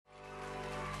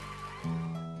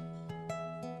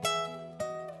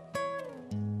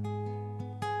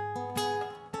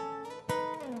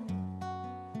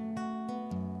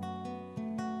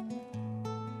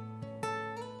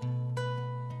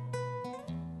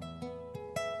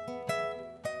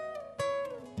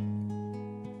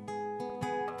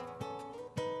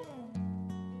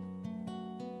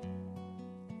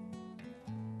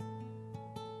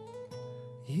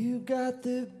You got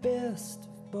the best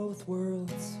of both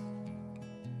worlds.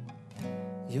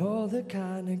 You're the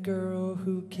kind of girl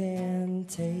who can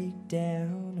take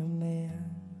down a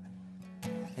man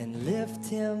and lift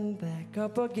him back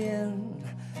up again.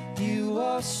 You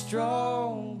are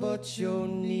strong, but you're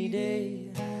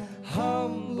needy,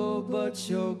 humble, but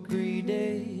you're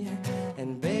greedy.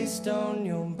 And based on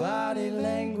your body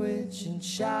language and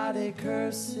shoddy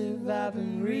cursive I've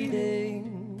been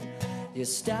reading, your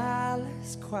style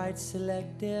is quite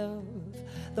selective,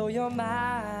 though your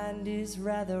mind is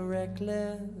rather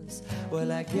reckless.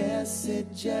 Well, I guess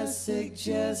it just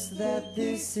suggests that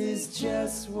this is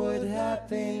just what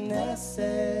happiness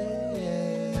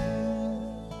is.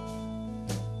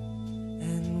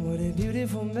 And what a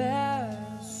beautiful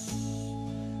mess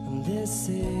this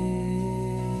is.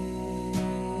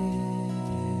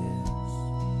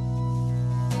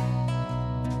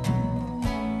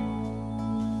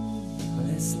 Well,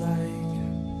 it's like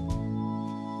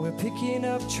we're picking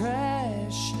up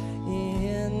trash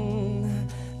in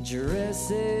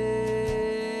dresses.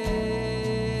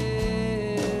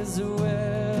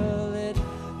 Well, it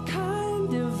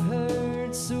kind of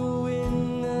hurts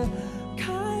when the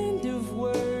kind of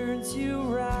words you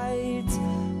write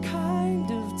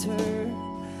kind of turn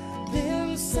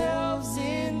themselves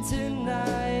into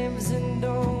knives and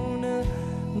don't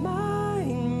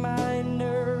mind my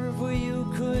nerve. Well, you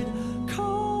could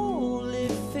call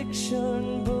it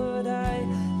fiction, but I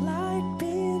like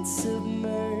being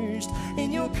submerged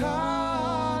in your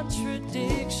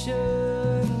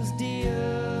contradictions,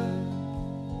 dear.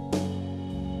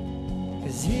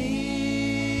 'Cause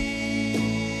here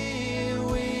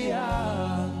we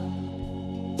are,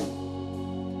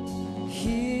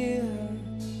 here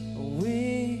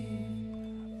we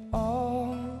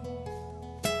are.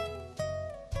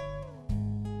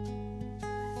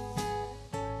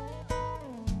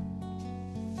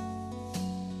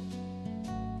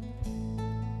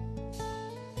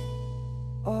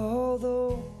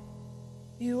 Although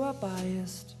you are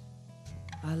biased,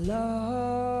 I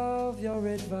love your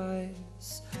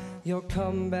advice. Your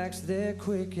comebacks, they're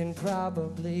quick and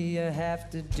probably have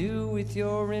to do with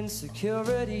your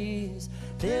insecurities.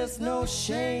 There's no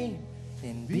shame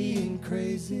in being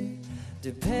crazy,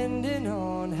 depending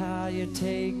on how you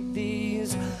take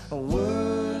these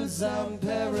words. I'm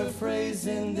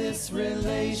paraphrasing this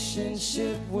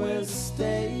relationship we're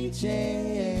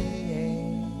staging.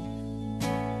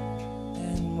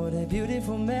 What a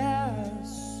beautiful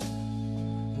mess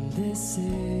this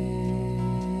is.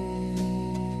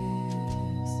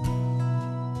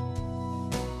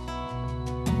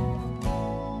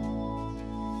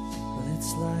 Well,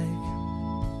 it's like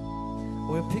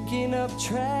we're picking up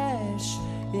trash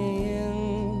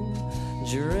in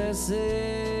dresses.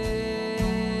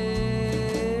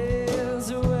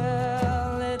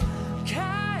 Well, it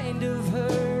kind of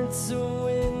hurts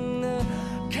when the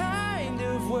kind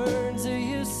of words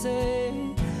you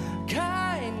say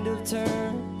kind of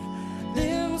turn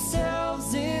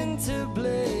themselves into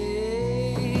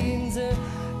blades.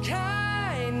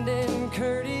 Kind and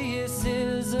courteous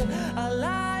is a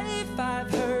life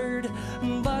I've heard,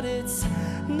 but it's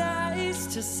nice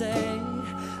to say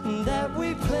that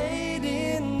we played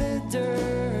in the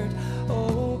dirt.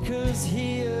 Oh, 'cause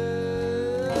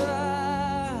here we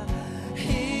are,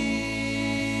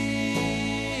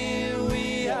 here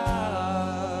we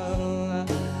are,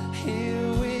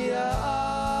 here we are,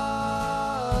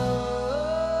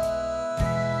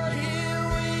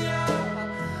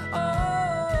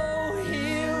 oh,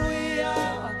 here we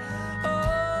are,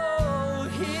 oh,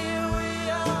 here we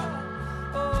are,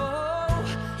 oh,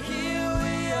 here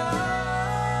we are,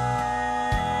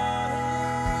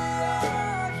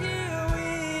 here we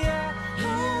are,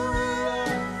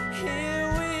 here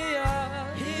we are,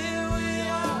 here we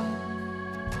are.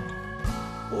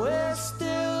 We're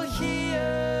still here.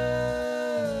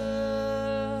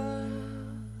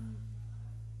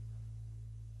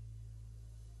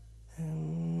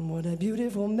 And what a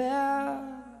beautiful mess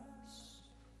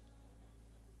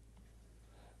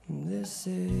this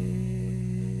is.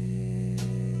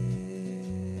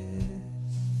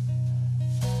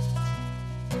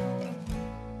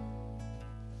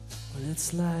 Well,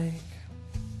 it's like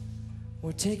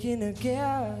we're taking a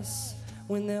guess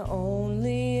when the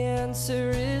only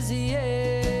answer is yes.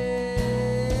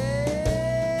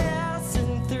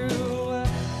 And through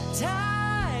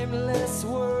timeless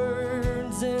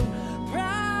words and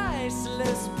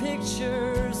priceless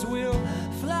pictures, we'll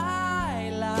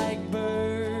fly like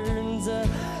birds,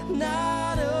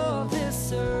 not of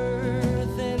this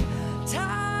earth. And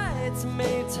tides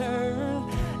may turn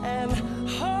and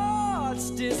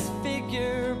hearts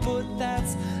disfigure, but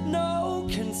that's no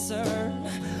concern.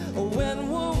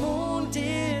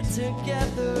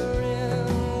 together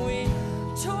and we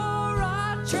tore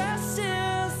our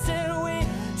dresses and we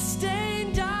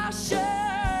stained our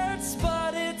shirts,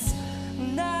 but it's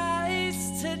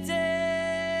nice today.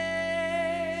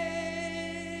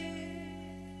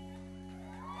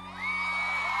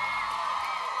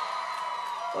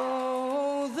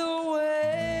 Oh, the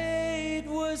weight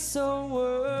was so